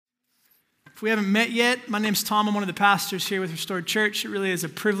If we haven't met yet, my name's Tom. I'm one of the pastors here with Restored Church. It really is a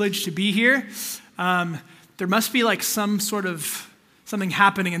privilege to be here. There must be like something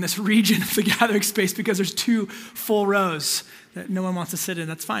happening in this region of the gathering space because there's 2 full rows that no one wants to sit in.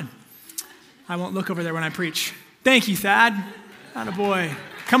 That's fine. I won't look over there when I preach. Thank you, Thad. Attaboy.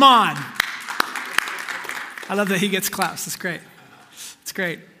 Come on. I love that he gets claps. That's great. It's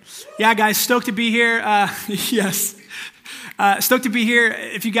great. Yeah, guys, stoked to be here. Yes. Stoked to be here.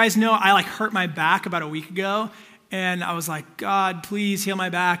 If you guys know, I hurt my back about a week ago, and I was like, God, please heal my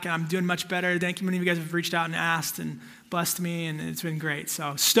back. And I'm doing much better. Thank you. Many of you guys have reached out and asked and blessed me, and it's been great.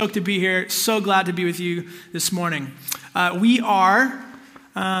 So stoked to be here. So glad to be with you this morning. We are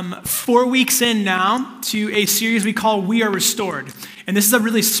 4 weeks in now to a series we call We Are Restored. And this is a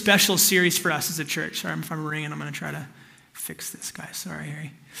really special series for us as a church. Sorry if I'm ringing. I'm going to try to fix this guy. Sorry,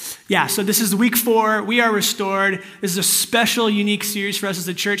 Harry. Yeah, so this is week 4. We are restored. This is a special, unique series for us as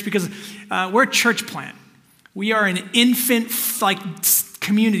a church because we're a church plant. We are an infant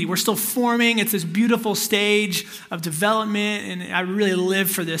community. We're still forming. It's this beautiful stage of development, and I really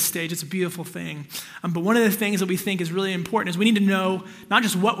live for this stage. It's a beautiful thing. But one of the things that we think is really important is we need to know not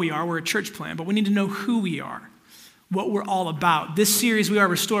just what we are, we're a church plant, but we need to know who we are, what we're all about. This series, We Are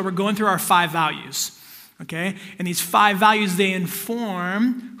Restored, we're going through our 5 values. Okay? And these 5 values, they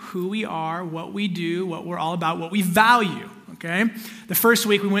inform who we are, what we do, what we're all about, what we value. Okay? The first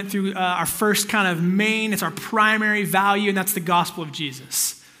week we went through our first kind of main, it's our primary value, and that's the gospel of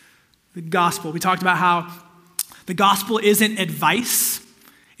Jesus. The gospel. We talked about how the gospel isn't advice.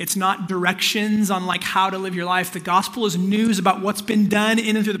 It's not directions on how to live your life. The gospel is news about what's been done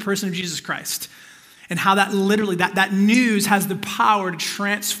in and through the person of Jesus Christ. And how that literally, that news has the power to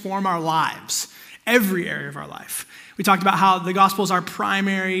transform our lives. Every area of our life. We talked about how the gospel is our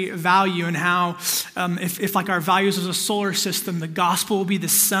primary value and how if our values was a solar system, the gospel will be the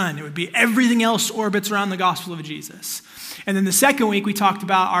sun. It would be everything else orbits around the gospel of Jesus. And then the second week, we talked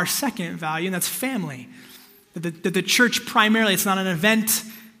about our second value, and that's family. That the church primarily, it's not an event,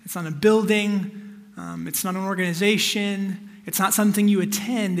 it's not a building, it's not an organization, it's not something you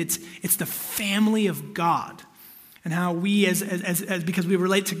attend, it's the family of God. And how we, as because we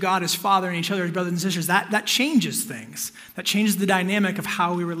relate to God as Father and each other as brothers and sisters, that changes things. That changes the dynamic of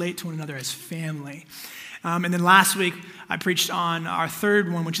how we relate to one another as family. And then last week, I preached on our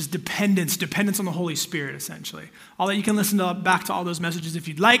third one, which is dependence on the Holy Spirit, essentially. All that you can listen back to all those messages if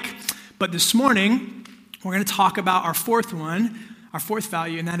you'd like. But this morning, we're going to talk about our fourth one, our fourth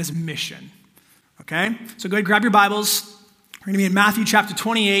value, and that is mission. Okay? So go ahead, grab your Bibles. We're going to be in Matthew chapter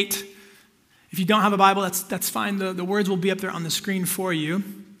 28. If you don't have a Bible, that's fine. The words will be up there on the screen for you.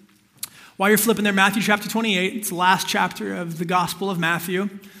 While you're flipping there, Matthew chapter 28, it's the last chapter of the Gospel of Matthew.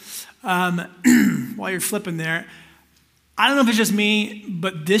 While you're flipping there, I don't know if it's just me,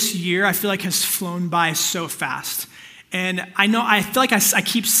 but this year I feel like has flown by so fast. And I feel like I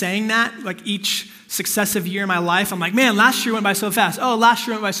keep saying that, each successive year in my life. I'm like, man, last year went by so fast. Oh, last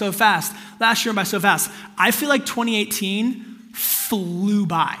year went by so fast. Last year went by so fast. I feel like 2018 flew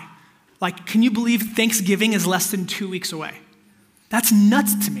by. Can you believe Thanksgiving is less than 2 weeks away? That's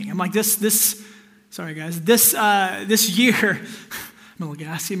nuts to me. I'm like, sorry guys, this year, I'm a little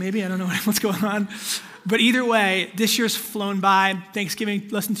gassy maybe, I don't know what's going on. But either way, this year's flown by, Thanksgiving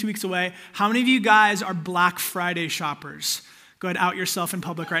less than 2 weeks away. How many of you guys are Black Friday shoppers? Go ahead, out yourself in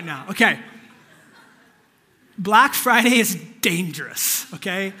public right now. Okay. Black Friday is dangerous,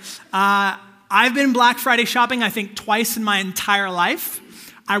 okay? I've been Black Friday shopping, I think, twice in my entire life.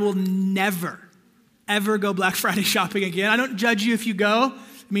 I will never, ever go Black Friday shopping again. I don't judge you if you go.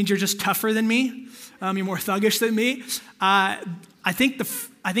 It means you're just tougher than me. You're more thuggish than me. I think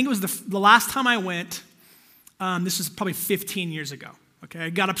it was the last time I went, this was probably 15 years ago. Okay, I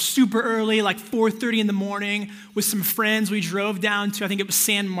got up super early, 4:30 in the morning with some friends. We drove down to, I think it was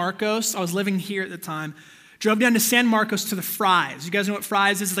San Marcos. I was living here at the time. Drove down to San Marcos to the Fry's. You guys know what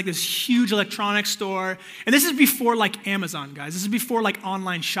Fry's is? It's this huge electronics store. And this is before Amazon, guys. This is before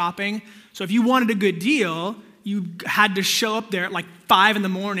online shopping. So if you wanted a good deal, you had to show up there at 5 in the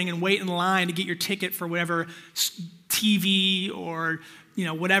morning and wait in line to get your ticket for whatever TV or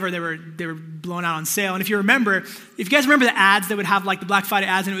whatever they were blowing out on sale. And if you guys remember the ads that would have the Black Friday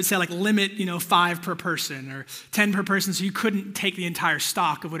ads, and it would say limit 5 per person or 10 per person, so you couldn't take the entire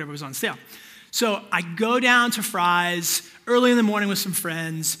stock of whatever was on sale. So I go down to Fry's early in the morning with some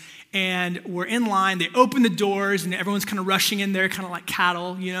friends, and we're in line. They open the doors, and everyone's kind of rushing in there, kind of like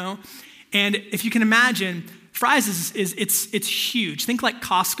cattle, And if you can imagine, Fry's it's huge. Think like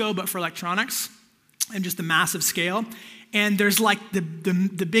Costco, but for electronics, and just the massive scale. And there's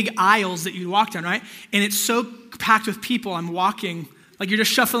the big aisles that you walk down, right? And it's so packed with people. I'm walking, you're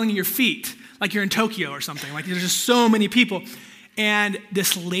just shuffling your feet. like you're in Tokyo or something. Like there's just so many people. And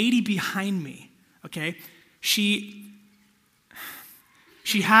this lady behind me, okay, she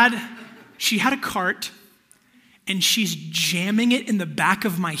had a cart, and she's jamming it in the back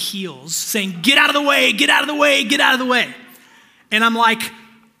of my heels, saying, get out of the way, get out of the way, get out of the way. And I'm like,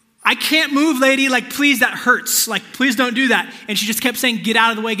 I can't move, lady. Like, please, that hurts. Like, please don't do that. And she just kept saying, get out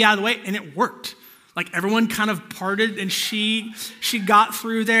of the way, get out of the way. And it worked. Like, everyone kind of parted, and she got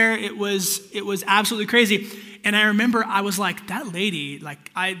through there. It was absolutely crazy. And I remember I was like, that lady,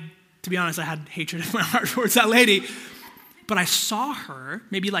 like, to be honest, I had hatred in my heart towards that lady. But I saw her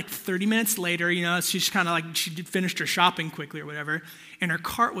maybe like 30 minutes later, she's kind of like, she finished her shopping quickly or whatever, and her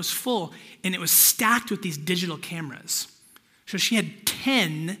cart was full, and it was stacked with these digital cameras. So she had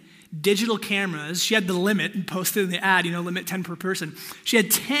 10 digital cameras. She had the limit and posted in the ad, limit 10 per person. She had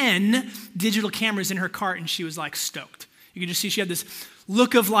 10 digital cameras in her cart, and she was like stoked. You could just see she had this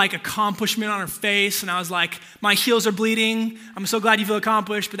look of like accomplishment on her face, and I was like, my heels are bleeding. I'm so glad you feel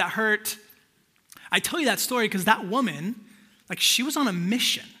accomplished, but that hurt. I tell you that story because that woman, like, she was on a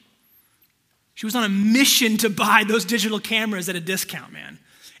mission. She was on a mission to buy those digital cameras at a discount, man.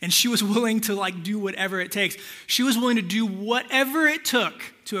 And she was willing to, like, do whatever it takes. She was willing to do whatever it took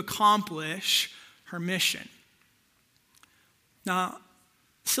to accomplish her mission. Now,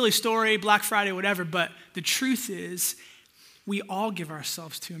 silly story, Black Friday, whatever, but the truth is, we all give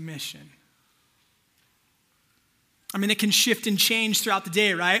ourselves to a mission. I mean, it can shift and change throughout the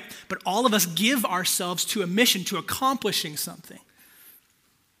day, right? But all of us give ourselves to a mission, to accomplishing something.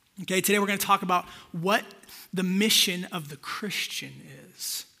 Okay, today we're going to talk about what the mission of the Christian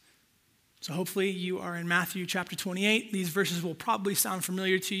is. So hopefully you are in Matthew chapter 28. These verses will probably sound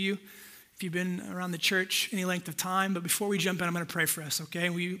familiar to you if you've been around the church any length of time. But before we jump in, I'm going to pray for us, okay?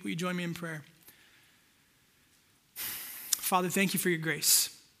 Will you join me in prayer? Father, thank you for your grace.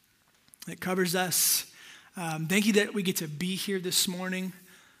 It covers us. Thank you that we get to be here this morning.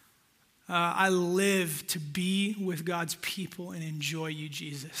 I live to be with God's people and enjoy you,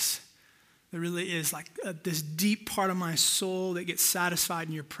 Jesus. There really is like this deep part of my soul that gets satisfied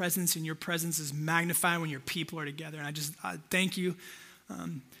in your presence, and your presence is magnified when your people are together. And I thank you.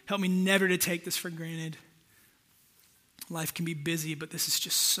 Help me never to take this for granted. Life can be busy, but this is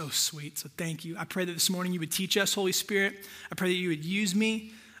just so sweet. So thank you. I pray that this morning you would teach us, Holy Spirit. I pray that you would use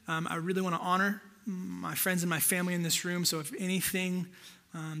me. I really want to honor my friends and my family in this room. So if anything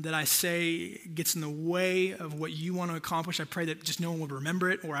that I say gets in the way of what you want to accomplish, I pray that just no one would remember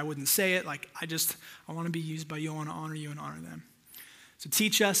it, or I wouldn't say it. Like, I want to be used by you. I want to honor you and honor them. So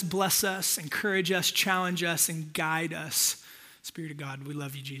teach us, bless us, encourage us, challenge us, and guide us. Spirit of God, we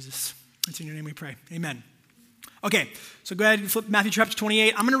love you, Jesus. It's in your name we pray. Amen. Okay, so go ahead and flip Matthew chapter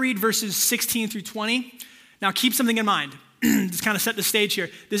 28. I'm going to read verses 16 through 20. Now, keep something in mind. Just kind of set the stage here.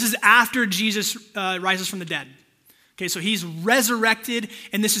 This is after Jesus rises from the dead. Okay, so he's resurrected,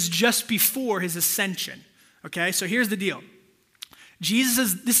 and this is just before his ascension. Okay, so here's the deal. This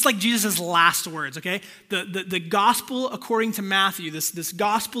is like Jesus' last words, okay? The gospel according to Matthew, this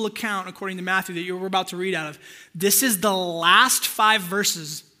gospel account according to Matthew that we're about to read out of, this is the last 5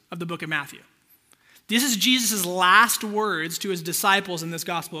 verses of the book of Matthew. This is Jesus' last words to his disciples in this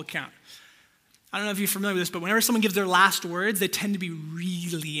gospel account. I don't know if you're familiar with this, but whenever someone gives their last words, they tend to be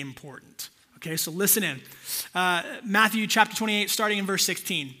really important. Okay, so listen in. Matthew chapter 28, starting in verse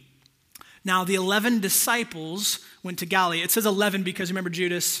 16. Now the 11 disciples went to Galilee. It says 11 because remember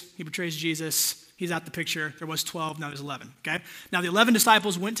Judas, he betrays Jesus. He's out the picture. There was 12, now there's 11. Okay? Now the 11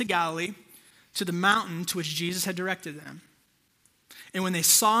 disciples went to Galilee, to the mountain to which Jesus had directed them. And when they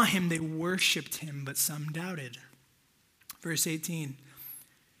saw him, they worshiped him, but some doubted. Verse 18.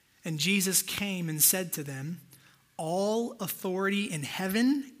 And Jesus came and said to them, all authority in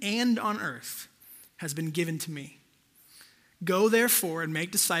heaven and on earth has been given to me. Go therefore and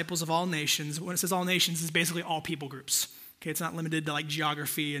make disciples of all nations. When it says all nations, it's basically all people groups. Okay, it's not limited to like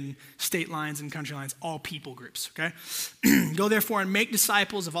geography and state lines and country lines, all people groups, okay? Go therefore and make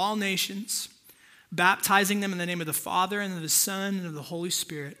disciples of all nations, baptizing them in the name of the Father and of the Son and of the Holy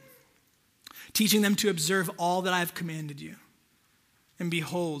Spirit, teaching them to observe all that I have commanded you. And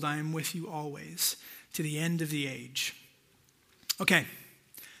behold, I am with you always to the end of the age. Okay,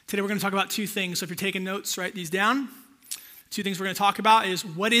 today we're going to talk about 2 things. So if you're taking notes, write these down. 2 things we're going to talk about is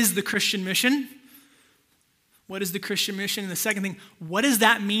what is the Christian mission? What is the Christian mission? And the second thing, what does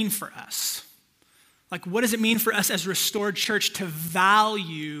that mean for us? Like, what does it mean for us as Restored Church to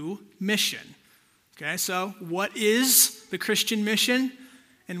value mission? Okay, so what is the Christian mission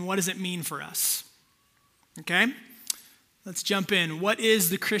and what does it mean for us? Okay, let's jump in. What is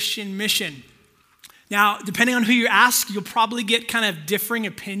the Christian mission? Now, depending on who you ask, you'll probably get kind of differing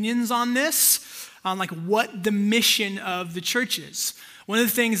opinions on this, on like what the mission of the church is. One of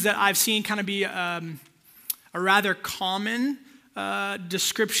the things that I've seen kind of be a rather common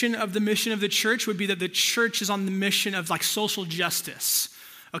description of the mission of the church would be that the church is on the mission of like social justice.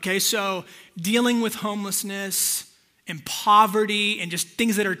 Okay, so dealing with homelessness and poverty and just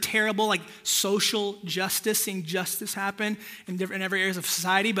things that are terrible, like social justice, seeing justice happen in every areas of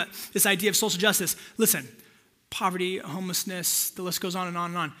society. But this idea of social justice, listen, poverty, homelessness, the list goes on and on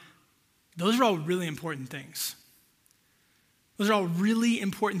and on. Those are all really important things. Those are all really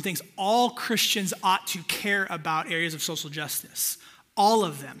important things. All Christians ought to care about areas of social justice, all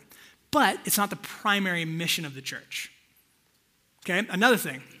of them. But it's not the primary mission of the church. Okay, another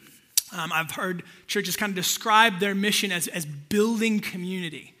thing. I've heard churches kind of describe their mission as building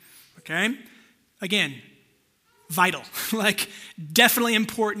community, okay? Again, vital, like definitely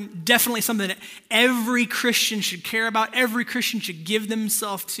important, definitely something that every Christian should care about, every Christian should give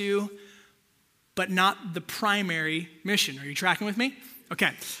themselves to, but not the primary mission. Are you tracking with me?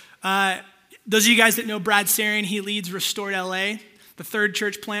 Okay. Those of you guys that know Brad Sarian, he leads Restored LA, the third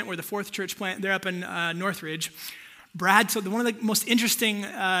church plant or the fourth church plant. They're up in Northridge. Brad, so one of the most interesting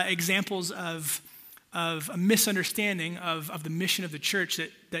examples of a misunderstanding of the mission of the church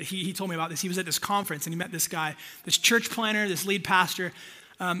that he told me about this. He was at this conference and he met this guy, this church planner, this lead pastor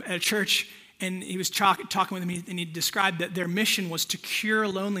at a church, and he was talking with him and he described that their mission was to cure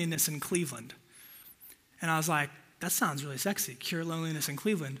loneliness in Cleveland. And I was like, that sounds really sexy, cure loneliness in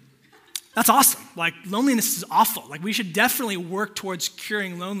Cleveland. That's awesome. Like loneliness is awful. Like we should definitely work towards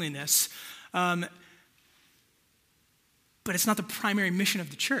curing loneliness. But it's not the primary mission of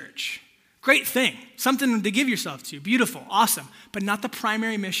the church. Great thing, something to give yourself to, beautiful, awesome, but not the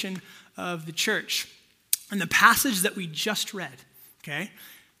primary mission of the church. And the passage that we just read, okay,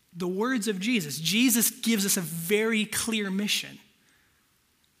 the words of Jesus gives us a very clear mission.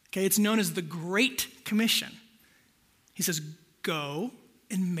 Okay, it's known as the Great Commission. He says, go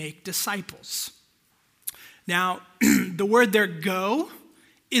and make disciples. Now, the word there, go,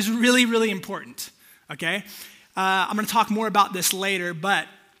 is really, really important, okay? I'm going to talk more about this later, but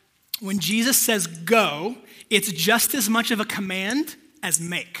when Jesus says go, it's just as much of a command as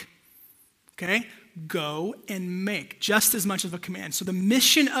make. Okay? Go and make, just as much of a command. So the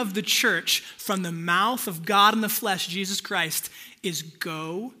mission of the church from the mouth of God in the flesh, Jesus Christ, is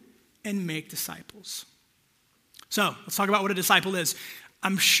go and make disciples. So let's talk about what a disciple is.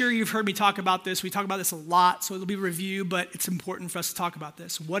 I'm sure you've heard me talk about this. We talk about this a lot, so it'll be a review, but it's important for us to talk about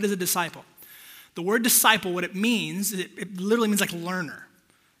this. What is a disciple? The word disciple, what it means, it literally means like learner,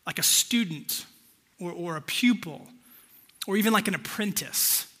 like a student or a pupil, or even like an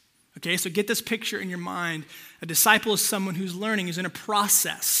apprentice. Okay, so get this picture in your mind. A disciple is someone who's learning, who's in a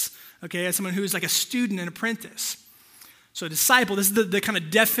process. Okay, it's someone who's like a student, an apprentice. So a disciple, this is the kind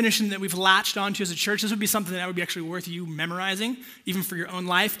of definition that we've latched onto as a church. This would be something that would be actually worth you memorizing, even for your own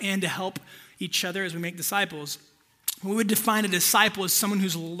life and to help each other as we make disciples. We would define a disciple as someone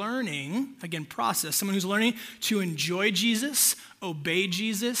who's learning, again, process, someone who's learning to enjoy Jesus, obey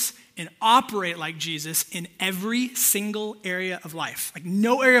Jesus, and operate like Jesus in every single area of life. Like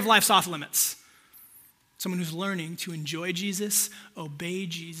no area of life's off limits. Someone who's learning to enjoy Jesus, obey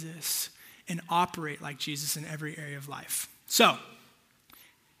Jesus, and operate like Jesus in every area of life. So,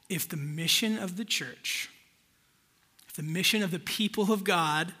 if the mission of the church, if the mission of the people of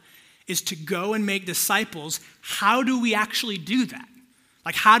God is to go and make disciples, how do we actually do that?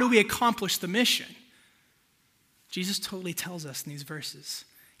 Like, how do we accomplish the mission? Jesus totally tells us in these verses.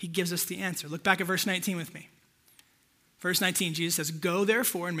 He gives us the answer. Look back at verse 19 with me. Verse 19, Jesus says, go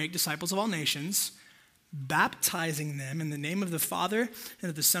therefore and make disciples of all nations, baptizing them in the name of the Father and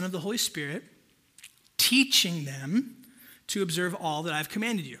of the Son and of the Holy Spirit, teaching them to observe all that I've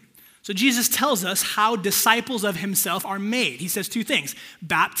commanded you. So Jesus tells us how disciples of himself are made. He says two things: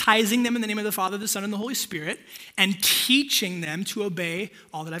 baptizing them in the name of the Father, the Son, and the Holy Spirit, and teaching them to obey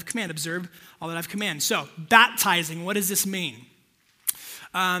all that I've commanded, observe all that I've commanded. So baptizing, what does this mean?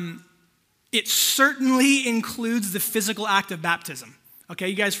 It certainly includes the physical act of baptism. Okay,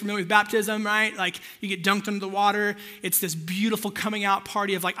 you guys familiar with baptism, right? Like you get dunked under the water. It's this beautiful coming out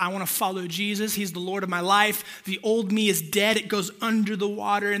party of like, I want to follow Jesus. He's the Lord of my life. The old me is dead. It goes under the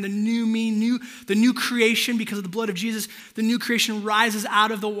water, and the new me, the new creation, because of the blood of Jesus, the new creation rises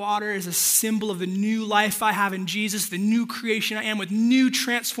out of the water as a symbol of the new life I have in Jesus, the new creation I am with new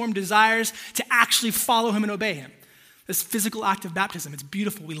transformed desires to actually follow him and obey him. This physical act of baptism, it's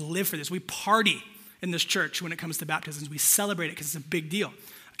beautiful. We live for this. We party in this church when it comes to baptisms. We celebrate it because it's a big deal,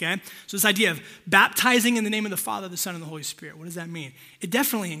 okay? So this idea of baptizing in the name of the Father, the Son, and the Holy Spirit, what does that mean? It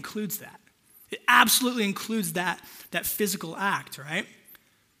definitely includes that. It absolutely includes that physical act, right?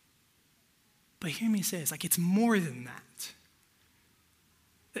 But hear me say this, like it's more than that.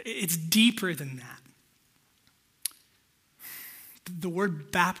 It's deeper than that. The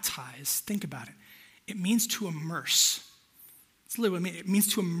word baptize, think about it. It means to immerse. It's literally what it means. It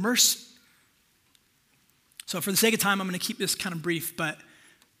means to immerse. So for the sake of time, I'm going to keep this kind of brief, but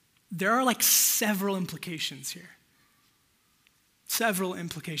there are like several implications here. Several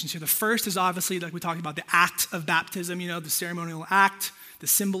implications here. The first is obviously, like we talked about, the act of baptism, the ceremonial act, the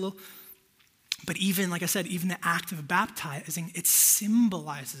symbol. But even, like I said, even the act of baptizing, it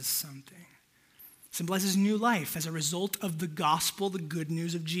symbolizes something. It symbolizes new life as a result of the gospel, the good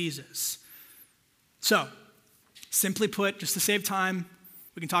news of Jesus. So, simply put, just to save time,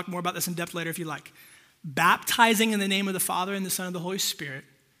 we can talk more about this in depth later if you like. Baptizing in the name of the Father and the Son and the Holy Spirit,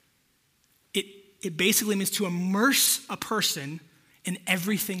 it basically means to immerse a person in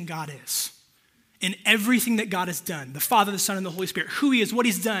everything God is, in everything that God has done, the Father, the Son, and the Holy Spirit, who he is, what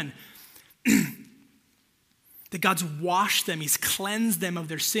he's done, that God's washed them, he's cleansed them of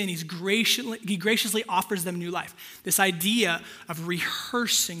their sin, he graciously offers them new life. This idea of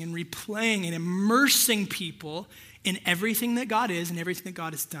rehearsing and replaying and immersing people in everything that God is and everything that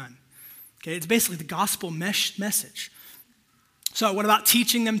God has done. Okay, it's basically the gospel message. So what about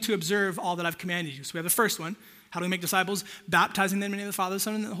teaching them to observe all that I've commanded you? So we have the first one. How do we make disciples? Baptizing them in the name of the Father, the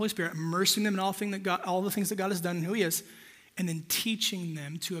Son, and the Holy Spirit, immersing them in all the things that God has done and who he is, and then teaching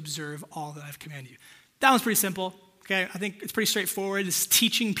them to observe all that I've commanded you. That one's pretty simple, okay? I think it's pretty straightforward. It's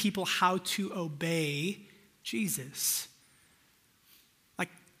teaching people how to obey Jesus. Like,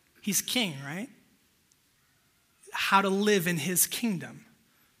 he's king, right? How to live in his kingdom.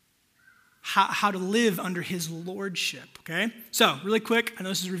 How to live under his lordship, okay? So, really quick, I know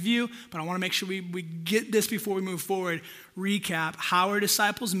this is a review, but I want to make sure we get this before we move forward. Recap, how are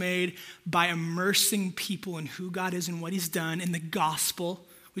disciples made? By immersing people in who God is and what he's done in the gospel.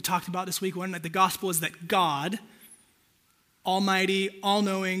 We talked about this week one, that the gospel is that God, almighty,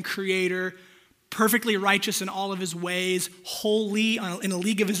 all-knowing, creator, perfectly righteous in all of his ways, holy, in a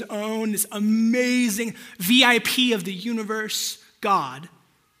league of his own, this amazing VIP of the universe, God,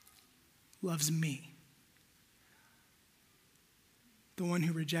 loves me. The one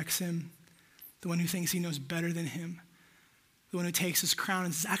who rejects him, the one who thinks he knows better than him, the one who takes his crown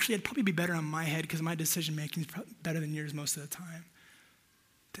and says, actually, it'd probably be better on my head because my decision-making is better than yours most of the time.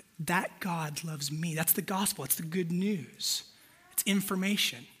 That God loves me. That's the gospel. It's the good news. It's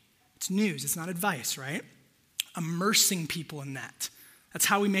information. It's news. It's not advice, right? Immersing people in that. That's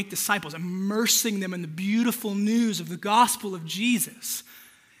how we make disciples, immersing them in the beautiful news of the gospel of Jesus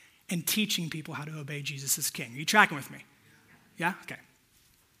and teaching people how to obey Jesus as king. Are you tracking with me? Yeah? Okay.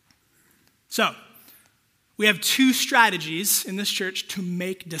 So, we have two strategies in this church to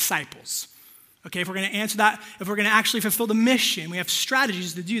make disciples. Okay, if we're going to answer that, if we're going to actually fulfill the mission, we have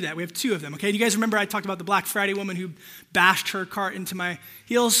strategies to do that. We have two of them, okay? Do you guys remember I talked about the Black Friday woman who bashed her cart into my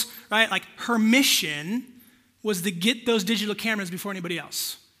heels, right? Like, her mission was to get those digital cameras before anybody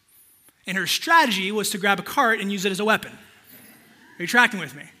else. And her strategy was to grab a cart and use it as a weapon. Are you tracking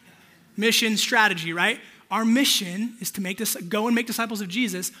with me? Mission, strategy, right? Our mission is to go and make disciples of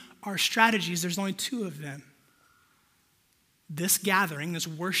Jesus. Our strategies, there's only two of them. This gathering, this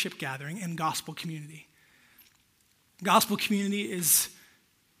worship gathering, and gospel community. Gospel community it's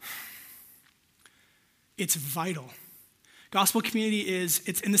vital. Gospel community it's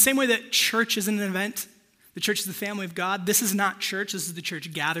in the same way that church isn't an event, the church is the family of God. This is not church, this is the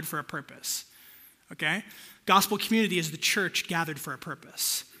church gathered for a purpose, okay? Gospel community is the church gathered for a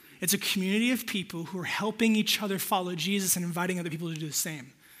purpose. It's a community of people who are helping each other follow Jesus and inviting other people to do the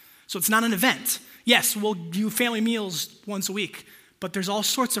same. So it's not an event. Yes, we'll do family meals once a week, but there's all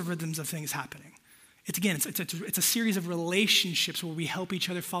sorts of rhythms of things happening. It's a series of relationships where we help each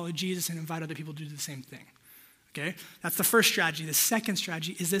other follow Jesus and invite other people to do the same thing. Okay? That's the first strategy. The second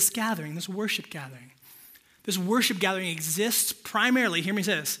strategy is this gathering, this worship gathering. This worship gathering exists primarily, hear me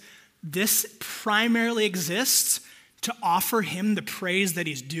say this primarily exists to offer him the praise that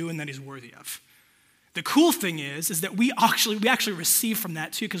he's due and that he's worthy of. The cool thing is that we actually receive from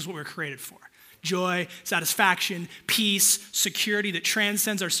that too, because it's what we're created for. Joy, satisfaction, peace, security that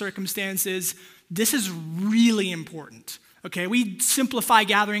transcends our circumstances. This is really important. Okay, we simplify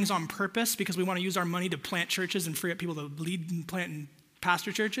gatherings on purpose because we want to use our money to plant churches and free up people to lead and plant and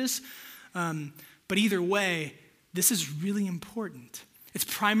pastor churches. But either way, this is really important. It's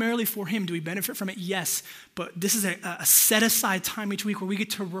primarily for him. Do we benefit from it? Yes. But this is a set-aside time each week where we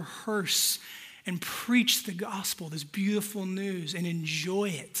get to rehearse and preach the gospel, this beautiful news, and enjoy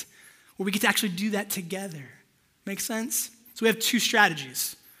it, where we get to actually do that together. Make sense? So we have two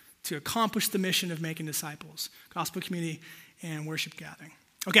strategies. to accomplish the mission of making disciples, gospel community and worship gathering.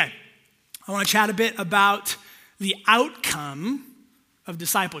 Okay, I want to chat a bit about the outcome of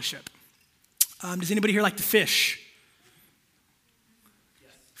discipleship. Does anybody here like to fish?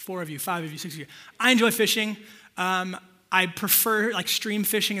 Yes. 4 of you, 5 of you, 6 of you. I enjoy fishing. I prefer like stream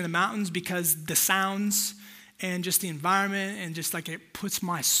fishing in the mountains because the sounds and just the environment and just like it puts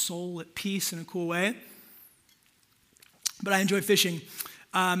my soul at peace in a cool way. But I enjoy fishing.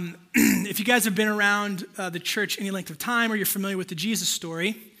 If you guys have been around the church any length of time or you're familiar with the Jesus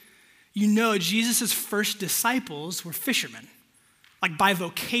story, you know Jesus' first disciples were fishermen, like by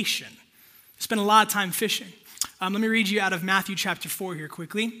vocation. They spent a lot of time fishing. Let me read you out of Matthew chapter 4 here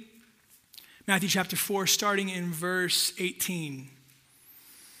quickly. Matthew chapter 4, starting in verse 18.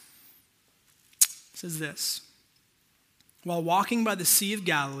 It says this. While walking by the Sea of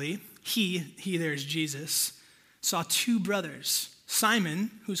Galilee, he there is Jesus, saw 2 brothers,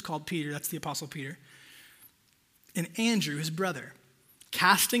 Simon, who's called Peter, that's the apostle Peter, and Andrew, his brother,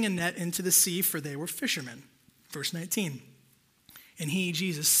 casting a net into the sea, for they were fishermen. Verse 19. And he,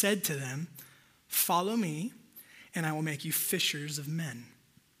 Jesus, said to them, "Follow me, and I will make you fishers of men."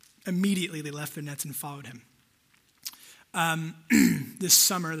 Immediately they left their nets and followed him.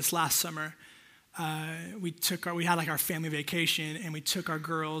 This last summer, we had like our family vacation, and we took our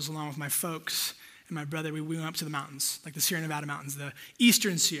girls along with my folks and my brother. We went up to the mountains, like the Sierra Nevada mountains, the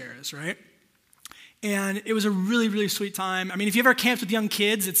eastern Sierras, right? And it was a really, really sweet time. I mean, if you ever camped with young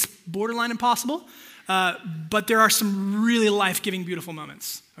kids, it's borderline impossible, but there are some really life-giving, beautiful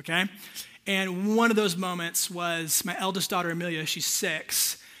moments, okay? And one of those moments was my eldest daughter, Amelia, she's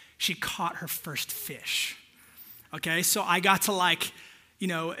 6. She caught her first fish, okay? So I got to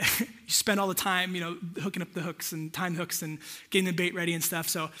you spend all the time, hooking up the hooks and tying the hooks and getting the bait ready and stuff.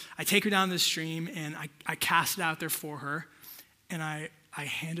 So I take her down the stream and I cast it out there for her, and I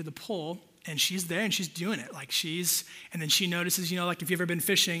handed the pole, and she's there and she's doing it. And then she notices, like if you've ever been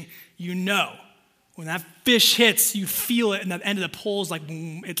fishing, when that fish hits, you feel it, and the end of the pole is like,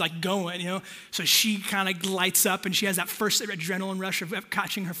 boom, it's like going, So she kind of lights up, and she has that first adrenaline rush of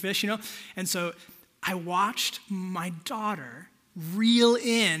catching her fish, And so I watched my daughter reel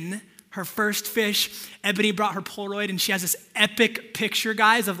in her first fish. Ebony brought her Polaroid, and she has this epic picture,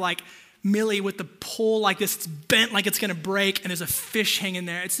 guys, of like Millie with the pole like this. It's bent like it's going to break, and there's a fish hanging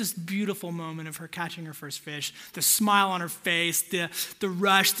there. It's this beautiful moment of her catching her first fish, the smile on her face, the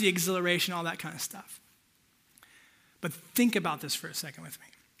rush, the exhilaration, all that kind of stuff. But think about this for a second with me.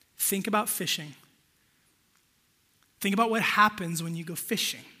 Think about fishing. Think about what happens when you go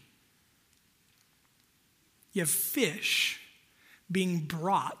fishing. You have fish being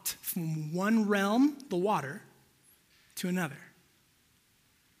brought from one realm, the water, to another.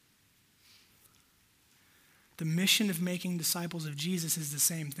 The mission of making disciples of Jesus is the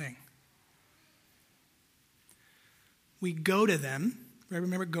same thing. We go to them, right?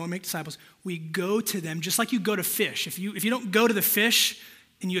 Remember, go and make disciples. We go to them just like you go to fish. If you don't go to the fish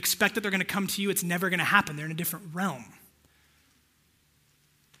and you expect that they're going to come to you, it's never going to happen. They're in a different realm.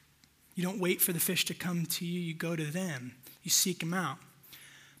 You don't wait for the fish to come to you. You go to them. You seek them out.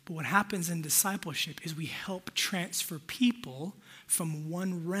 But what happens in discipleship is we help transfer people from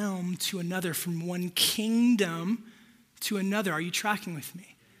one realm to another, from one kingdom to another. Are you tracking with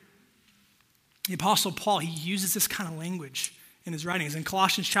me? The Apostle Paul, he uses this kind of language in his writings. In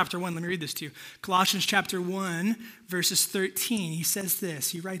Colossians chapter 1, let me read this to you. Colossians chapter 1, verses 13, he says this,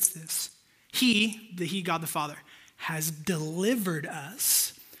 he writes this. He, God the Father, has delivered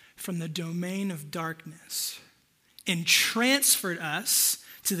us from the domain of darkness and transferred us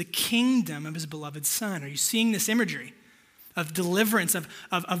to the kingdom of his beloved Son. Are you seeing this imagery of deliverance,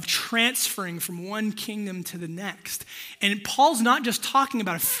 of transferring from one kingdom to the next? And Paul's not just talking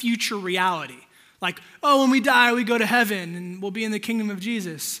about a future reality, like, when we die, we go to heaven and we'll be in the kingdom of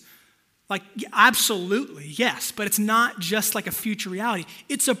Jesus. Like, absolutely, yes, but it's not just like a future reality.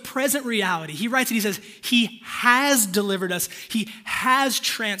 It's a present reality. He writes it, he says, he has delivered us. He has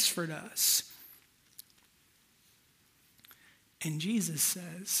transferred us. And Jesus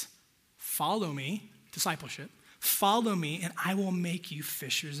says, follow me, discipleship, follow me, and I will make you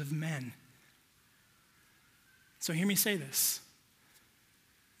fishers of men. So hear me say this.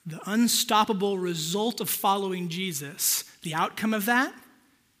 The unstoppable result of following Jesus, the outcome of that,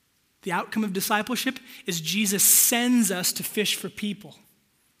 the outcome of discipleship, is Jesus sends us to fish for people.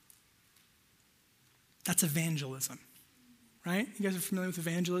 That's evangelism, right? You guys are familiar with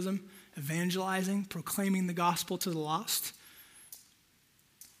evangelism? Evangelizing, proclaiming the gospel to the lost.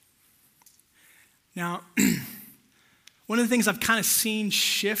 Now, One of the things I've kind of seen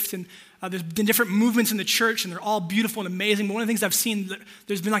shift, and there's been different movements in the church, and they're all beautiful and amazing, but one of the things I've seen,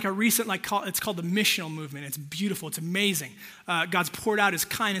 there's been like a recent, it's called the missional movement. It's beautiful. It's amazing. God's poured out his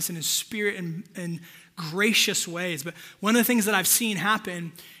kindness and his spirit in gracious ways. But one of the things that I've seen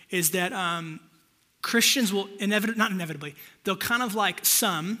happen is that Christians will they'll kind of like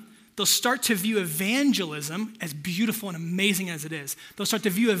they'll start to view evangelism, as beautiful and amazing as it is, they'll start to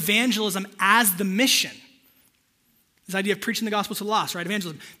view evangelism as the mission. This idea of preaching the gospel to the lost, right?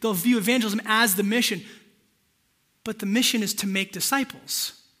 Evangelism. They'll view evangelism as the mission, but the mission is to make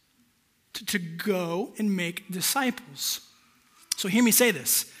disciples, to go and make disciples. So hear me say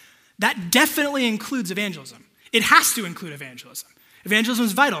this. That definitely includes evangelism. It has to include evangelism. Evangelism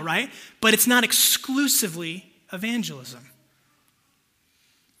is vital, right? But it's not exclusively evangelism.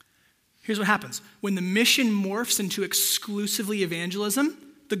 Here's what happens. When the mission morphs into exclusively evangelism,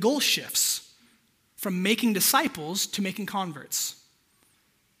 the goal shifts from making disciples to making converts.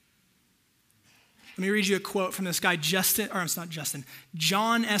 Let me read you a quote from this guy,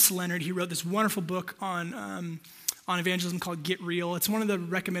 John S. Leonard. He wrote this wonderful book on evangelism called Get Real. It's one of the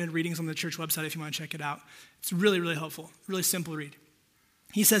recommended readings on the church website if you want to check it out. It's really, really helpful, really simple read.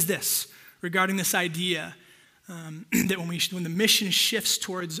 He says this regarding this idea that when the mission shifts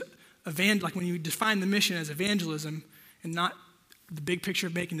towards like when you define the mission as evangelism and not the big picture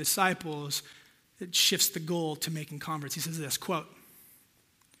of making disciples, it shifts the goal to making converts. He says this, quote,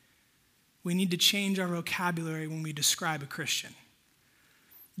 "We need to change our vocabulary when we describe a Christian.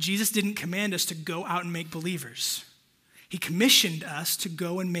 Jesus didn't command us to go out and make believers. He commissioned us to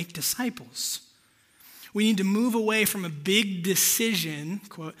go and make disciples. We need to move away from a big decision,"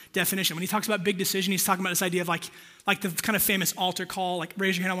 quote, definition. When he talks about big decision, he's talking about this idea of like the kind of famous altar call, like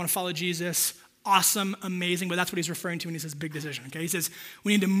raise your hand, I want to follow Jesus. Awesome, amazing, but that's what he's referring to when he says big decision, okay? He says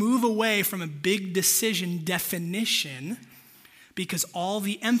we need to move away from a big decision definition because all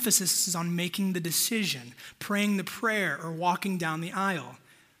the emphasis is on making the decision, praying the prayer, or walking down the aisle.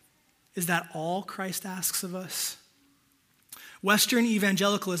 Is that all Christ asks of us? Western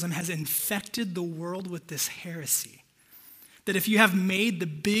evangelicalism has infected the world with this heresy, that if you have made the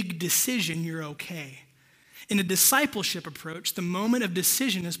big decision, you're okay. In a discipleship approach, the moment of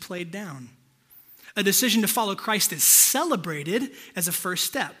decision is played down. A decision to follow Christ is celebrated as a first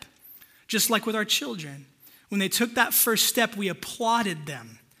step, just like with our children. When they took that first step, we applauded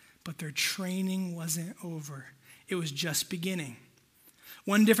them, but their training wasn't over. It was just beginning.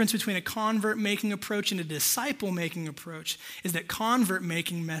 One difference between a convert-making approach and a disciple-making approach is that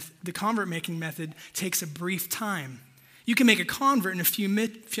the convert-making method takes a brief time. You can make a convert in a few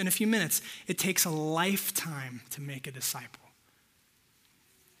minutes. It takes a lifetime to make a disciple.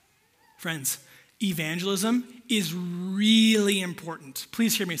 Friends, evangelism is really important.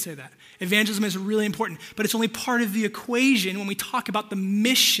 Please hear me say that. Evangelism is really important, but it's only part of the equation when we talk about the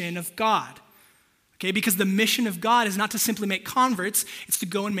mission of God. Okay, because the mission of God is not to simply make converts, it's to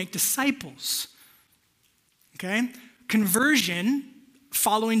go and make disciples. Okay? Conversion,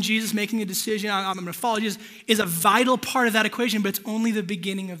 following Jesus, making a decision, I'm going to follow Jesus, is a vital part of that equation, but it's only the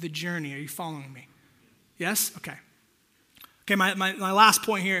beginning of the journey. Are you following me? Yes? Okay. Okay, my last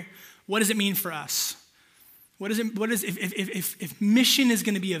point here. What does it mean for us? If mission is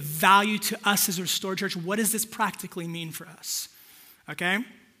going to be of value to us as a Restored Church, what does this practically mean for us? Okay?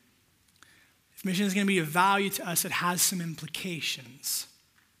 If mission is going to be of value to us, it has some implications.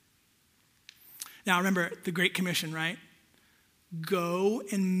 Now, remember the Great Commission, right? Go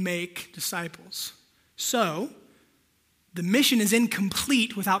and make disciples. So, the mission is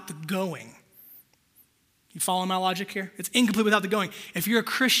incomplete without the going. You follow my logic here? It's incomplete without the going. If you're a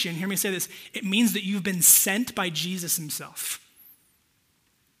Christian, hear me say this, it means that you've been sent by Jesus himself.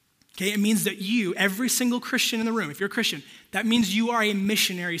 Okay, it means that you, every single Christian in the room, if you're a Christian, that means you are a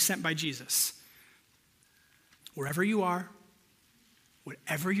missionary sent by Jesus. Wherever you are,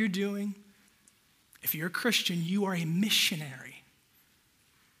 whatever you're doing, if you're a Christian, you are a missionary.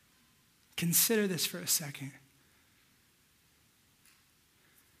 Consider this for a second.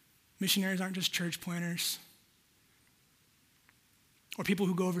 Missionaries aren't just church planners or people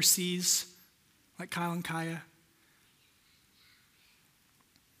who go overseas like Kyle and Kaya.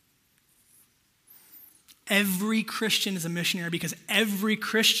 Every Christian is a missionary because every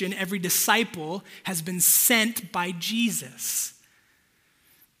Christian, every disciple has been sent by Jesus.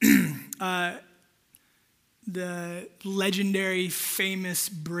 The legendary, famous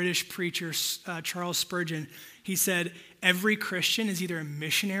British preacher, Charles Spurgeon, he said, every Christian is either a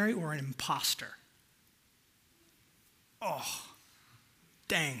missionary or an imposter. Oh,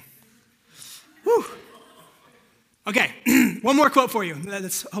 dang. Whew. Okay, one more quote for you.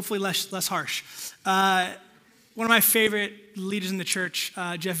 That's hopefully less harsh. One One of my favorite leaders in the church,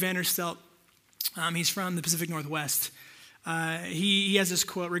 Jeff Vanderstelt, he's from the Pacific Northwest. He has this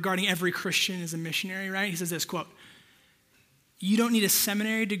quote regarding every Christian as a missionary, right? He says this, quote, "You don't need a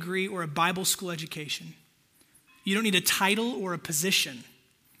seminary degree or a Bible school education. You don't need a title or a position.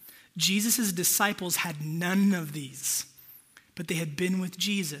 Jesus' disciples had none of these, but they had been with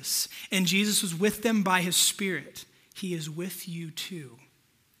Jesus, and Jesus was with them by his Spirit. He is with you too.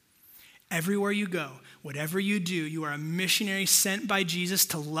 Everywhere you go, whatever you do, you are a missionary sent by Jesus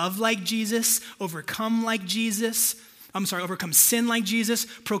to love like Jesus, overcome sin like Jesus,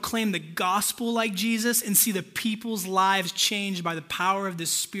 proclaim the gospel like Jesus, and see the people's lives changed by the power of the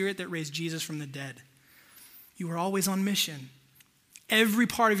Spirit that raised Jesus from the dead. You are always on mission. Every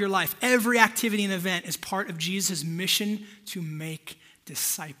part of your life, every activity and event is part of Jesus' mission to make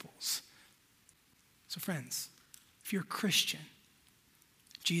disciples." So friends, if you're a Christian,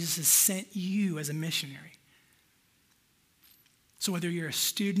 Jesus has sent you as a missionary. So whether you're a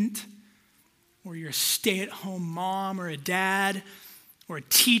student, or you're a stay-at-home mom or a dad, or a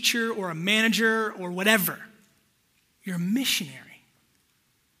teacher or a manager or whatever, you're a missionary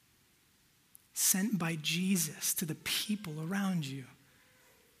sent by Jesus to the people around you.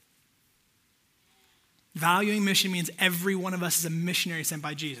 Valuing mission means every one of us is a missionary sent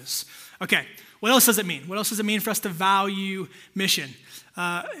by Jesus. Okay, what else does it mean? What else does it mean for us to value mission?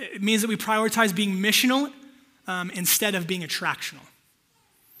 It means that we prioritize being missional instead of being attractional.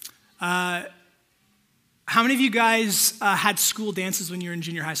 How many of you guys had school dances when you were in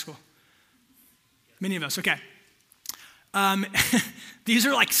junior high school? Many of us, okay. These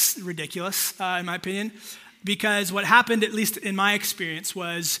are like ridiculous, in my opinion, because what happened, at least in my experience,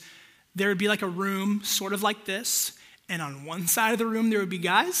 was there would be like a room sort of like this, and on one side of the room there would be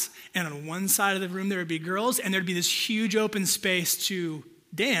guys, and on one side of the room there would be girls, and there'd be this huge open space to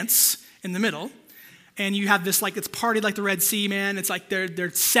dance in the middle. And you have this, like, it's partied like the Red Sea, man. It's like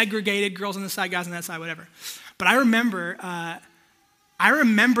they're segregated, girls on this side, guys on that side, whatever. But I remember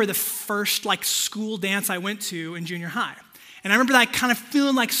the first, like, school dance I went to in junior high. And I remember like kind of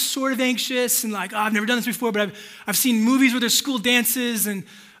feeling like sort of anxious and like, oh, I've never done this before, but I've seen movies where there's school dances and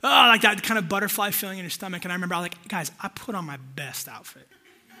like that kind of butterfly feeling in your stomach. And I remember I was like, guys, I put on my best outfit,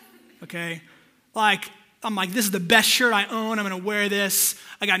 okay? Like, I'm like, this is the best shirt I own. I'm going to wear this.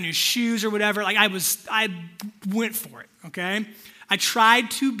 I got new shoes or whatever. Like I went for it, okay? I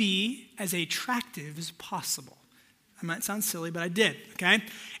tried to be as attractive as possible. I might sound silly, but I did, okay?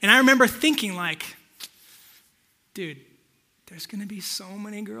 And I remember thinking like, dude, there's going to be so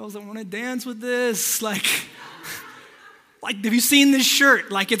many girls that want to dance with this. Like, have you seen this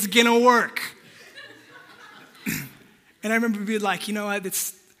shirt? Like, it's going to work. And I remember being like, you know what?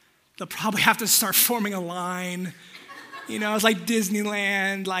 They'll probably have to start forming a line. You know, it's like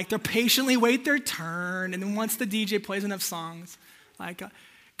Disneyland. Like, they'll patiently wait their turn. And then once the DJ plays enough songs, like,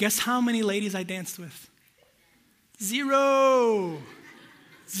 guess how many ladies I danced with? Zero.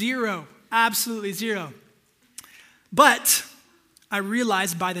 Absolutely zero. But I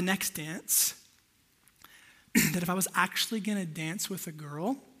realized by the next dance that if I was actually going to dance with a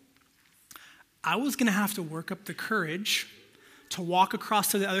girl, I was going to have to work up the courage to walk across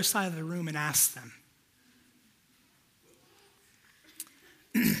to the other side of the room and ask them.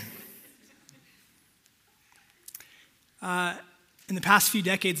 In the past few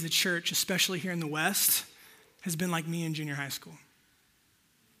decades, the church, especially here in the West, has been like me in junior high school.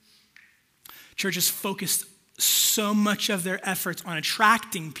 Church has focused so much of their efforts on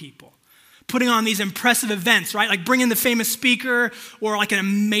attracting people, putting on these impressive events, right? Like bringing the famous speaker or like an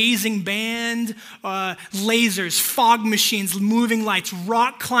amazing band, lasers, fog machines, moving lights,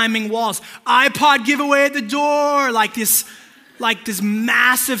 rock climbing walls, iPod giveaway at the door, like this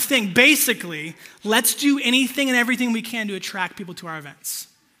massive thing. Basically, let's do anything and everything we can to attract people to our events.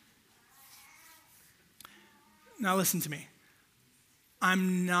 Now listen to me.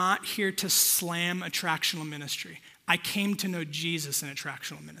 I'm not here to slam attractional ministry. I came to know Jesus in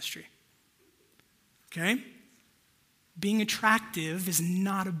attractional ministry. Okay? Being attractive is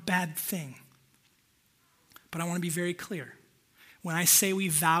not a bad thing. But I want to be very clear. When I say we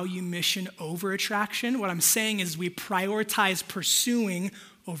value mission over attraction, what I'm saying is we prioritize pursuing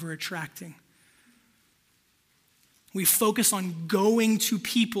over attracting. We focus on going to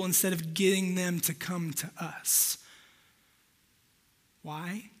people instead of getting them to come to us.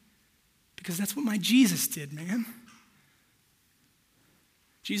 Why? Because that's what my Jesus did, man.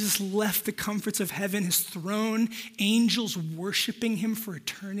 Jesus left the comforts of heaven, his throne, angels worshiping him for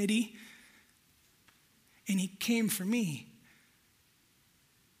eternity, and he came for me.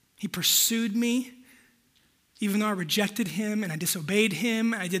 He pursued me. Even though I rejected him and I disobeyed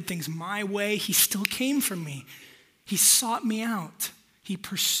him and I did things my way, he still came for me. He sought me out. He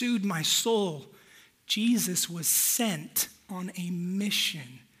pursued my soul. Jesus was sent on a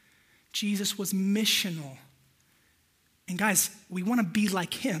mission. Jesus was missional. And guys, we want to be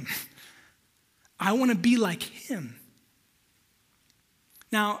like him. I want to be like him.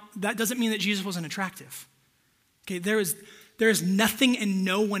 Now, that doesn't mean that Jesus wasn't attractive. Okay, there is nothing and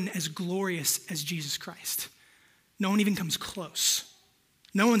no one as glorious as Jesus Christ. No one even comes close.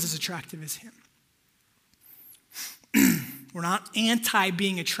 No one's as attractive as him. We're not anti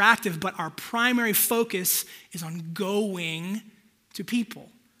being attractive, but our primary focus is on going to people,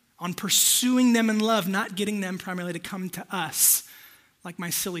 on pursuing them in love, not getting them primarily to come to us, like my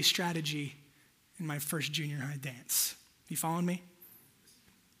silly strategy in my first junior high dance. You following me?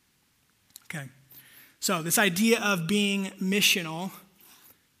 Okay. So this idea of being missional,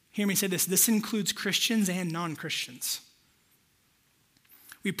 hear me say this includes Christians and non-Christians.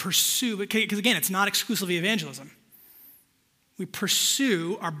 We pursue, because again, it's not exclusively evangelism. We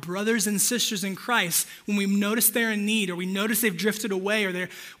pursue our brothers and sisters in Christ when we notice they're in need or we notice they've drifted away or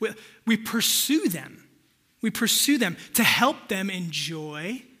we pursue them. We pursue them to help them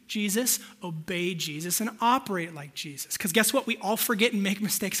enjoy Jesus, obey Jesus, and operate like Jesus. Because guess what? We all forget and make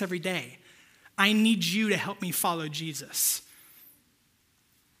mistakes every day. I need you to help me follow Jesus.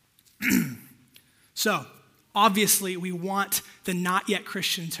 So, obviously, we want the not yet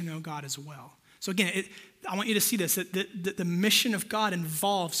Christian to know God as well. So again, I want you to see this, that the mission of God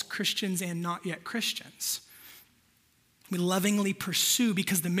involves Christians and not yet Christians. We lovingly pursue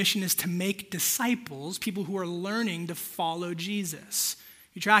because the mission is to make disciples, people who are learning to follow Jesus.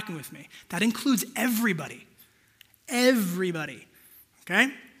 You tracking with me? That includes everybody. Everybody,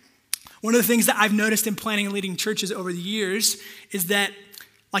 okay? One of the things that I've noticed in planning and leading churches over the years is that,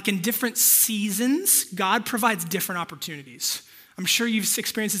 like in different seasons, God provides different opportunities. I'm sure you've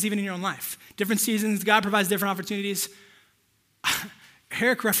experienced this even in your own life. Different seasons, God provides different opportunities.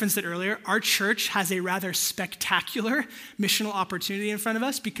 Herrick referenced it earlier. Our church has a rather spectacular missional opportunity in front of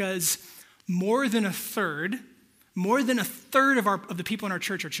us because more than a third of the people in our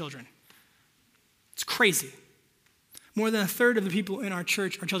church are children. It's crazy. More than a third of the people in our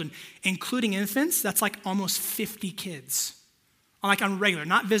church are children, including infants. That's like almost 50 kids. Like on regular,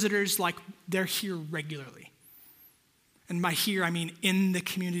 not visitors, like they're here regularly. And by here, I mean in the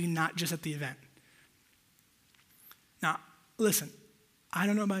community, not just at the event. Now, listen, I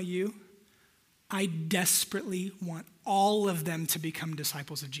don't know about you. I desperately want all of them to become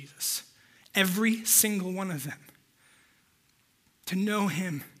disciples of Jesus. Every single one of them. To know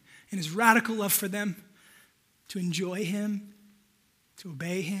him and his radical love for them, to enjoy him, to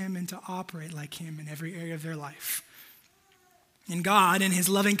obey him, and to operate like him in every area of their life. And God, in his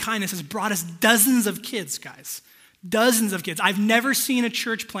loving kindness, has brought us dozens of kids, guys. Dozens of kids. I've never seen a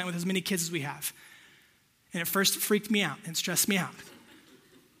church plant with as many kids as we have. And at first it freaked me out and stressed me out.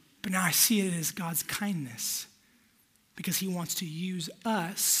 But now I see it as God's kindness because he wants to use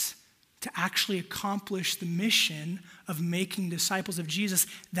us to actually accomplish the mission of making disciples of Jesus.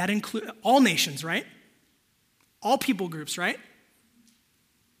 That includes all nations, right? All people groups, right?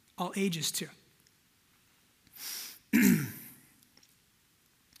 All ages too.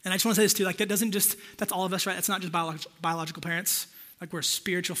 And I just want to say this too, like that's all of us, right? That's not just biological parents. Like we're a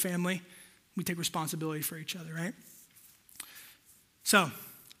spiritual family. We take responsibility for each other, right? So,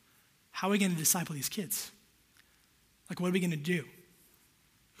 how are we going to disciple these kids? Like what are we going to do?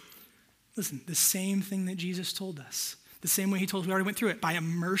 Listen, the same thing that Jesus told us. The same way he told us, we already went through it, by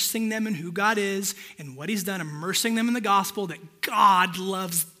immersing them in who God is and what he's done, immersing them in the gospel, that God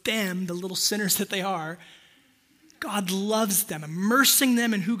loves them, the little sinners that they are. God loves them, immersing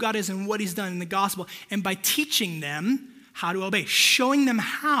them in who God is and what he's done in the gospel, and by teaching them how to obey, showing them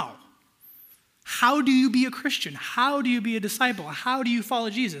how. How do you be a Christian? How do you be a disciple? How do you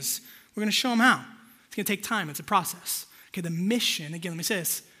follow Jesus? We're going to show them how. It's going to take time. It's a process. Okay, the mission, again, let me say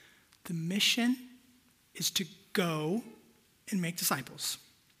this. The mission is to go and make disciples.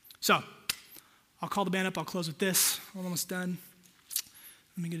 So, I'll call the band up. I'll close with this. I'm almost done.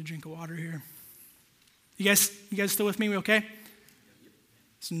 Let me get a drink of water here. You guys still with me? We okay?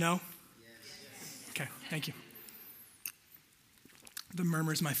 So no? Yes. Okay, thank you. The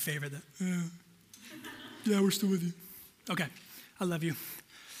murmur is my favorite. Yeah, we're still with you. Okay, I love you.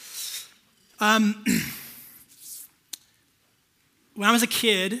 When I was a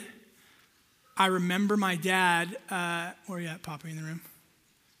kid, I remember my dad, where are you at, Papa, in the room?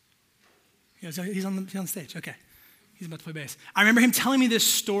 He's on the stage, okay. He's about to play bass. I remember him telling me this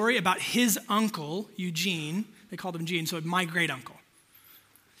story about his uncle, Eugene. They called him Gene, so my great uncle.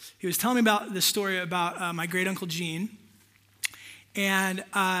 He was telling me about this story about my great uncle Gene. And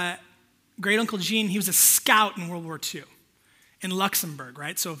great Uncle Gene, he was a scout in World War II in Luxembourg,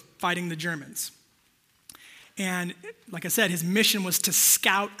 right? So fighting the Germans. And like I said, his mission was to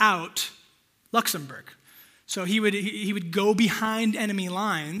scout out Luxembourg. So he would go behind enemy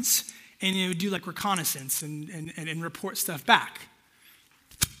lines and he would do like reconnaissance and report stuff back.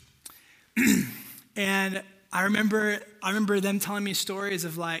 And I remember them telling me stories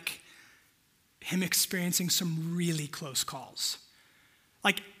of like him experiencing some really close calls.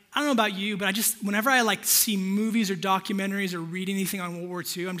 Like, I don't know about you, but whenever I like see movies or documentaries or read anything on World War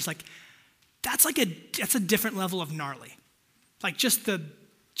II, I'm just like, that's a different level of gnarly. Like just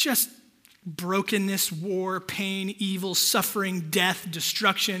brokenness, war, pain, evil, suffering, death,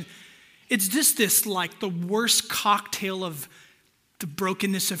 destruction. It's just this like the worst cocktail of the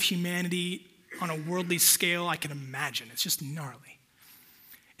brokenness of humanity on a worldly scale I can imagine. It's just gnarly.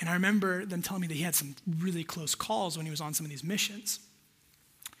 And I remember them telling me that he had some really close calls when he was on some of these missions.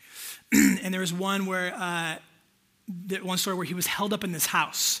 And there was one one story where he was held up in this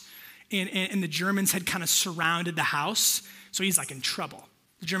house, and the Germans had kind of surrounded the house, so he's like in trouble.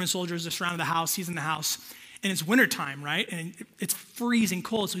 The German soldiers are surrounded the house, he's in the house, and it's wintertime, right? And it's freezing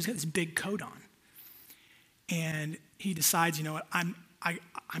cold, so he's got this big coat on. And he decides, you know what, I'm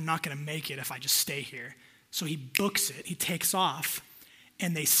not going to make it if I just stay here. So he books it, he takes off,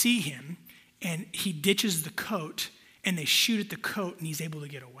 and they see him, and he ditches the coat, and they shoot at the coat, and he's able to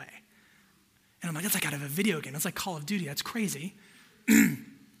get away. And I'm like, that's like out of a video game. That's like Call of Duty. That's crazy. And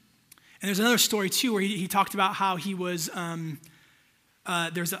there's another story, too, where he talked about how he was, I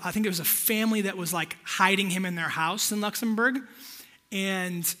think it was a family that was like hiding him in their house in Luxembourg.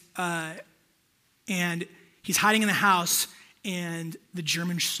 And he's hiding in the house, and the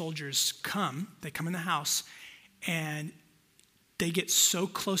German soldiers come. They come in the house, and they get so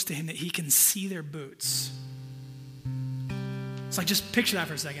close to him that he can see their boots. It's like, just picture that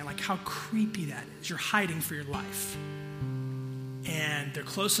for a second, like how creepy that is. You're hiding for your life. And they're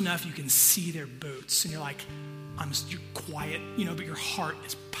close enough, you can see their boots. And you're like, you're quiet, but your heart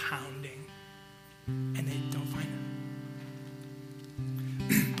is pounding. And they don't find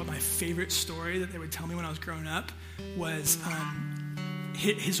him. But my favorite story that they would tell me when I was growing up was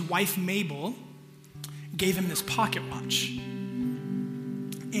his wife, Mabel, gave him this pocket watch.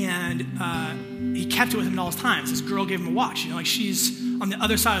 And he kept it with him at all times. This girl gave him a watch. Like she's on the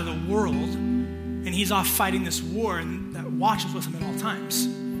other side of the world, and he's off fighting this war, and that watch is with him at all times.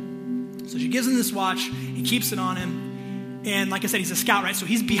 So she gives him this watch. He keeps it on him. And like I said, he's a scout, right? So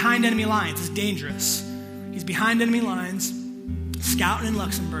he's behind enemy lines. It's dangerous. He's behind enemy lines, scouting in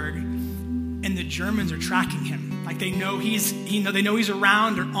Luxembourg, and the Germans are tracking him. Like they know they know he's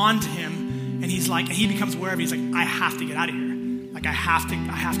around or onto him, and he's like, and he becomes aware of it. He's like, I have to get out of here. Like I have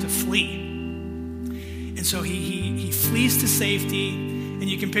to flee. And so he flees to safety, and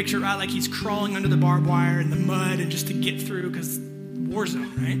you can picture it, right? Like he's crawling under the barbed wire in the mud and just to get through because war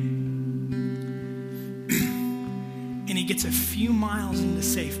zone, right? And he gets a few miles into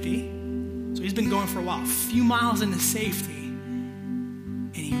safety. So he's been going for a while, a few miles into safety,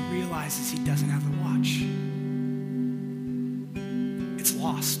 and he realizes he doesn't have the watch. It's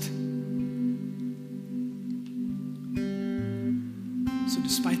lost. So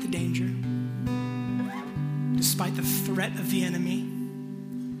despite the danger, despite the threat of the enemy,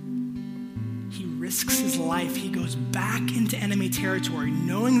 he risks his life. He goes back into enemy territory,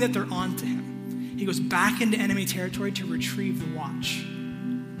 knowing that they're onto him. He goes back into enemy territory to retrieve the watch.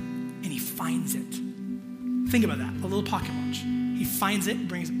 And he finds it. Think about that, a little pocket watch. He finds it and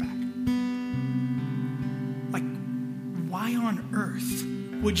brings it back. Like, why on earth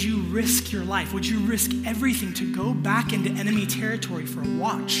would you risk your life? Would you risk everything to go back into enemy territory for a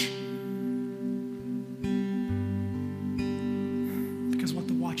watch? Because what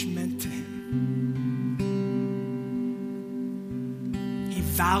the watch meant to him. He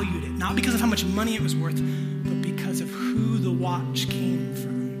valued it, not because of how much money it was worth, but because of who the watch came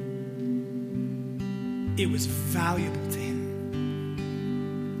from. It was valuable to him.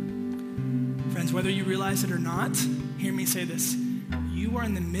 Friends, whether you realize it or not, hear me say this. You are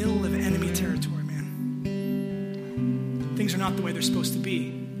in the middle of enemy territory, man. Things are not the way they're supposed to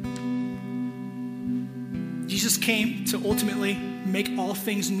be. Jesus came to ultimately make all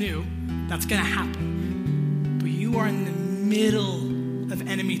things new. That's going to happen. But you are in the middle of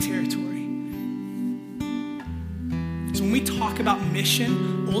enemy territory. So when we talk about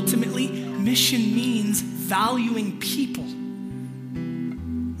mission, ultimately, mission means valuing people.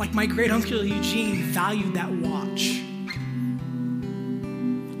 Like my great uncle Eugene valued that watch.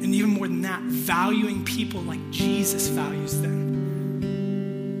 And even more than that, valuing people like Jesus values them.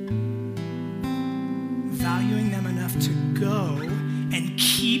 Valuing them enough to go and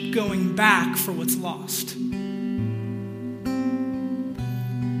keep keep going back for what's lost.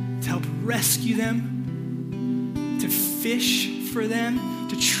 To help rescue them, to fish for them,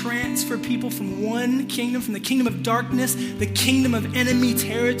 to transfer people from one kingdom, from the kingdom of darkness, the kingdom of enemy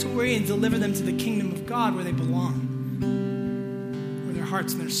territory, and deliver them to the kingdom of God where they belong, where their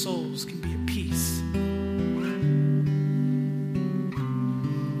hearts and their souls can be at peace.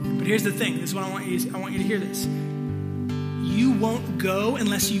 But here's the thing. This is what I want you to hear this. You won't go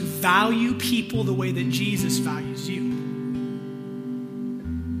unless you value people the way that Jesus values you.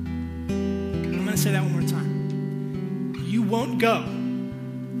 I'm going to say that one more time. You won't go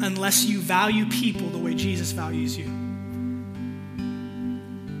unless you value people the way Jesus values you.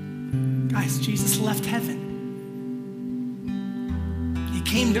 Guys, Jesus left heaven. He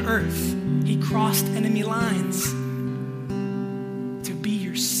came to earth. He crossed enemy lines to be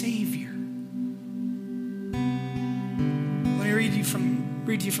your Savior. Let me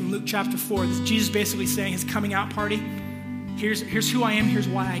read to you from Luke chapter 4. This is Jesus basically saying his coming out party. Here's who I am, here's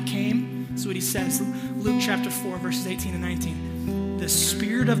why I came. This is what he says. Luke chapter 4, verses 18 and 19. The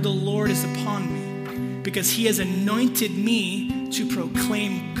Spirit of the Lord is upon me, because he has anointed me to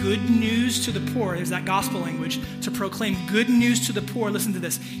proclaim good news to the poor. There's that gospel language. To proclaim good news to the poor. Listen to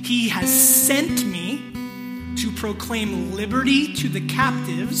this. He has sent me to proclaim liberty to the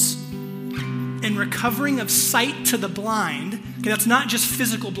captives and recovering of sight to the blind. Okay, that's not just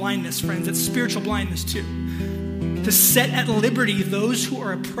physical blindness, friends. It's spiritual blindness too. To set at liberty those who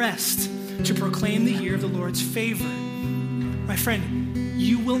are oppressed, to proclaim the year of the Lord's favor. My friend,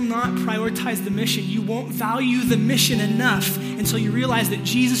 you will not prioritize the mission. You won't value the mission enough until you realize that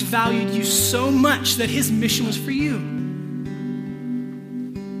Jesus valued you so much that his mission was for you.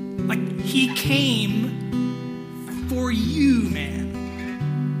 Like, he came for you, man.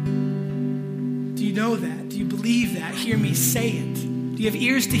 Do you know that? Do you believe that? Hear me say it. Do you have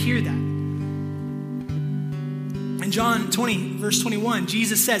ears to hear that? In John 20, verse 21,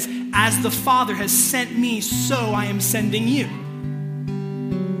 Jesus says, as the Father has sent me, so I am sending you.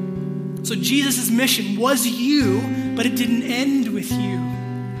 So Jesus' mission was you, but it didn't end with you.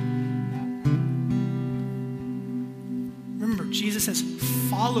 Remember, Jesus says,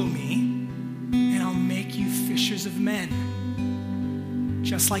 follow me, and I'll make you fishers of men.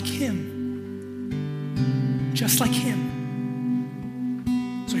 Just like him. Just like him.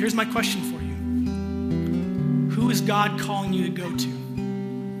 So here's my question for you. Who is God calling you to go to?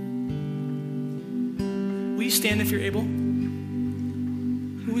 Will you stand if you're able?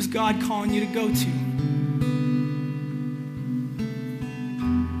 Who is God calling you to go to?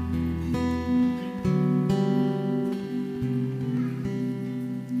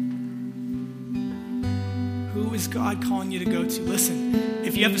 Who is God calling you to go to? Listen,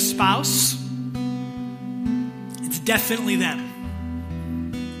 if you have a spouse, it's definitely them.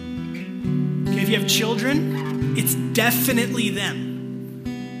 Okay, if you have children, it's definitely them.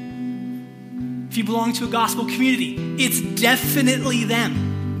 If you belong to a gospel community, it's definitely them.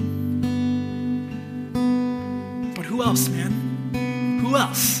 But who else, man? Who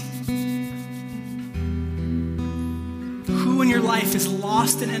else? Who in your life is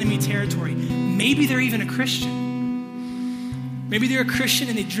lost in enemy territory? Maybe they're even a Christian. Maybe they're a Christian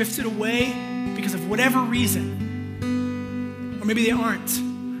and they drifted away because of whatever reason. Or maybe they aren't.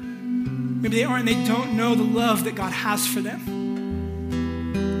 Maybe they aren't and they don't know the love that God has for them.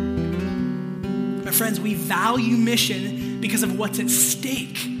 My friends, we value mission because of what's at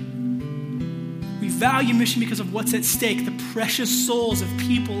stake. We value mission because of what's at stake, the precious souls of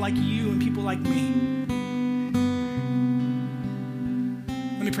people like you and people like me.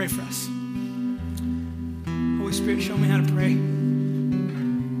 Let me pray for us. Holy Spirit, show me how to pray.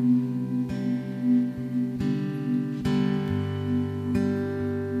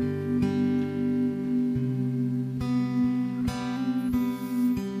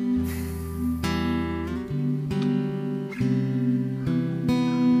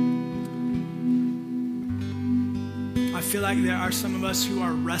 I feel like there are some of us who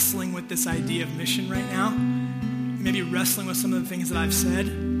are wrestling with this idea of mission right now. Maybe wrestling with some of the things that I've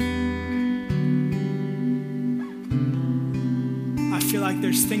said. I feel like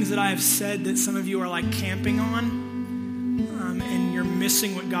there's things that I have said that some of you are like camping on, and you're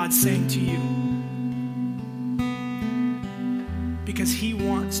missing what God's saying to you. Because he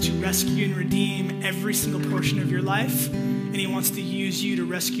wants to rescue and redeem every single portion of your life, and he wants to use you to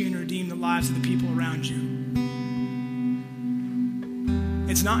rescue and redeem the lives of the people around you.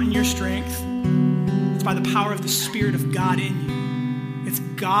 It's not in your strength. It's by the power of the Spirit of God in you. It's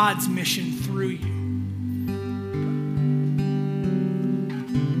God's mission through you.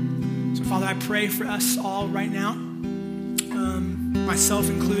 So, Father, I pray for us all right now. myself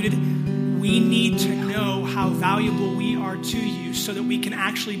included, we need to know how valuable we are to you so that we can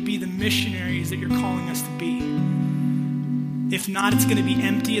actually be the missionaries that you're calling us to be. If not, it's going to be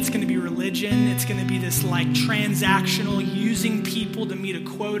empty. It's going to be religion. It's going to be this like transactional, using people to meet a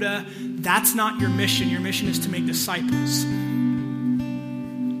quota. That's not your mission. Your mission is to make disciples.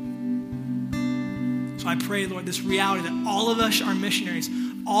 So I pray, Lord, this reality that all of us are missionaries.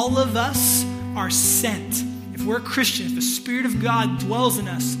 All of us are sent. If we're Christians, if the Spirit of God dwells in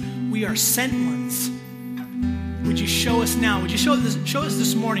us, we are sent ones. Would you show us now? Would you show us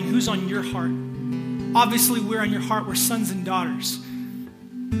this morning who's on your heart? Obviously, we're on your heart. We're sons and daughters.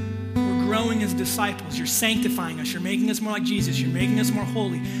 We're growing as disciples. You're sanctifying us. You're making us more like Jesus. You're making us more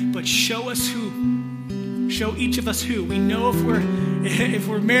holy. But show us who. Show each of us who. We know if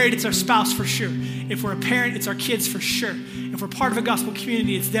we're married, it's our spouse for sure. If we're a parent, it's our kids for sure. If we're part of a gospel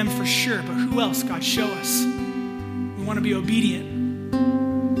community, it's them for sure. But who else? God, show us. We want to be obedient.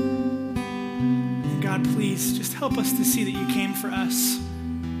 And God, please just help us to see that you came for us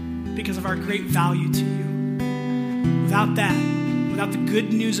because of our great value to you. Without that, without the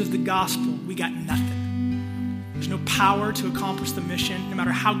good news of the gospel, we got nothing. There's no power to accomplish the mission, no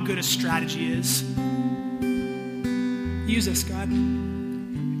matter how good a strategy is. Use us, God.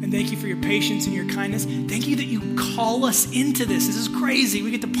 And thank you for your patience and your kindness. Thank you that you call us into this. This is crazy.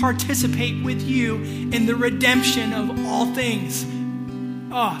 We get to participate with you in the redemption of all things.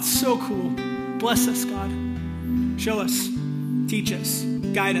 Oh, it's so cool. Bless us, God. Show us, teach us,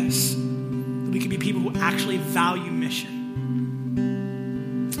 guide us, that we can be people who actually value mission.